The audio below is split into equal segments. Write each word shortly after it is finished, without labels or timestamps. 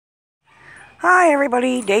Hi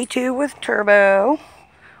everybody, day 2 with Turbo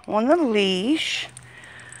on the leash.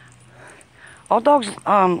 All dogs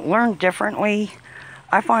learn differently.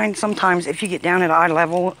 I find sometimes if you get down at eye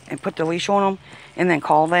level and put the leash on them and then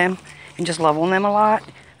call them and just love on them a lot,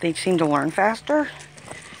 they seem to learn faster.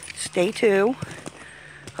 It's day 2.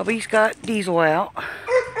 Hubby's got Diesel out.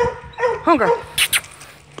 Hunger.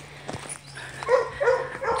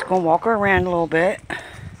 Just gonna walk her around a little bit.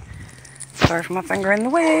 Sorry for my finger in the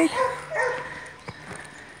way.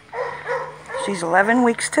 She's 11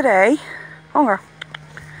 weeks today. Hunger.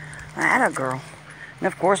 Atta girl. And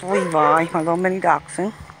of course Levi, my little mini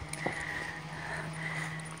dachshund.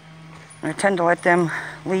 I tend to let them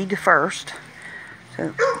lead first,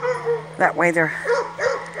 so that way they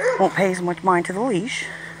won't pay as much mind to the leash.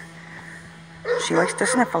 She likes to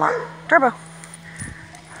sniff a lot. Turbo.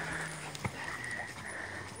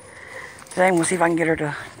 Today we'll see if I can get her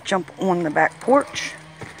to jump on the back porch.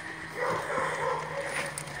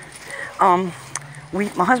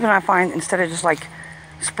 My husband and I find instead of just like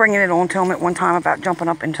springing it onto them at one time about jumping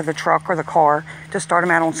up into the truck or the car, just start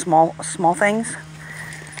them out on small things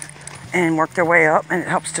and work their way up, and it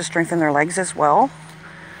helps to strengthen their legs as well.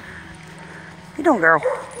 How you doing, girl?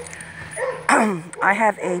 I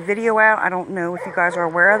have a video out. I don't know if you guys are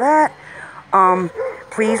aware of that.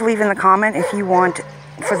 Please leave in the comment if you want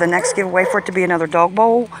for the next giveaway for it to be another dog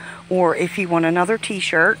bowl, or if you want another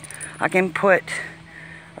t-shirt. I can put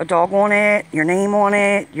a dog on it, your name on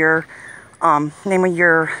it, your name of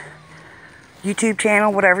your YouTube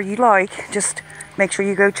channel, whatever you like. Just make sure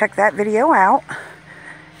you go check that video out,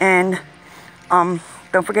 and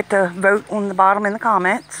don't forget to vote on the bottom in the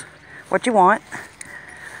comments what you want.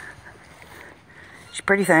 She's a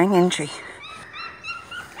pretty thing, isn't she?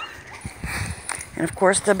 And of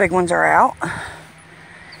course the big ones are out.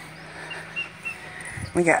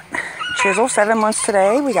 We got Chisel, 7 months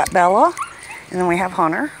today. We got Bella. And then we have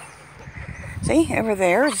Hunter. See, over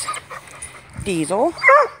there is Diesel.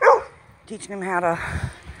 Teaching him how to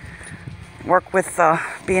work with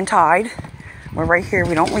being tied. We're right here.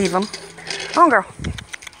 We don't leave him. Come on, girl.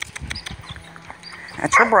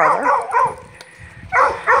 That's her brother.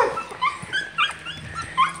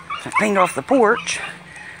 I cleaned off the porch.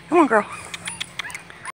 Come on, girl.